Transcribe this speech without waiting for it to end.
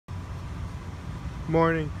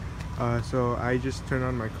Morning. So I just turned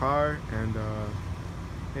on my car and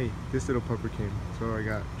hey, this little pupper came. So I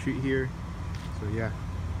got a treat here. So yeah.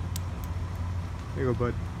 There you go,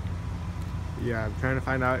 bud. Yeah, I'm trying to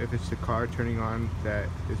find out if it's the car turning on that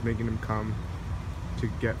is making him come to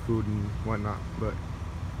get food and whatnot. But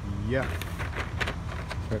yeah.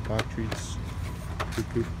 Got dog treats.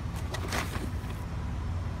 Boop, boop.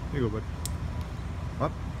 There you go, bud.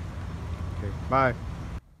 Up. Okay, bye.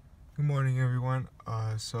 Good morning, everyone.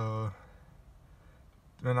 So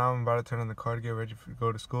now I'm about to turn on the car to get ready to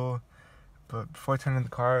go to school. But before I turn on the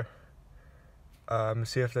car, I'm gonna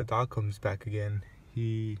see if the dog comes back again.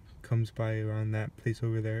 He comes by around that place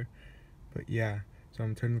over there. But yeah, so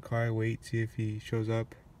I'm gonna turn the car, wait, see if he shows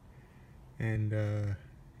up, and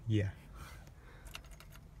yeah.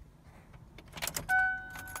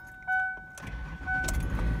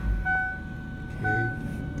 Okay.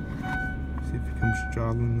 See if he comes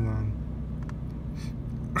jogging along.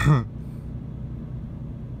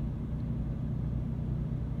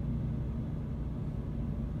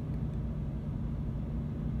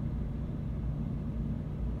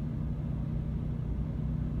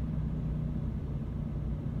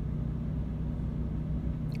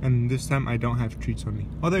 And this time I don't have treats on me.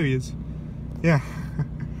 Oh, there he is. Yeah.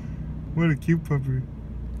 What a cute pupper.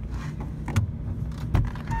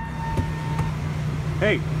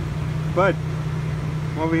 Hey, bud,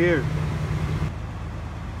 come over here.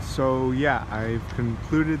 So yeah, I've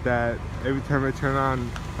concluded that every time I turn on,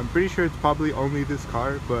 I'm pretty sure it's probably only this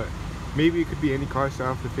car, but maybe it could be any car, so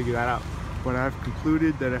I'll have to figure that out. But I've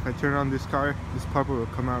concluded that if I turn on this car, this pupper will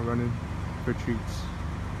come out running for treats.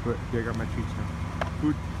 But yeah, I got my treats now.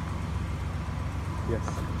 Food. Yes.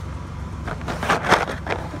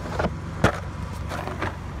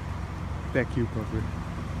 That cute pupper.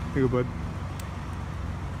 Here you go, bud.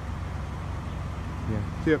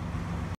 Yeah. See ya.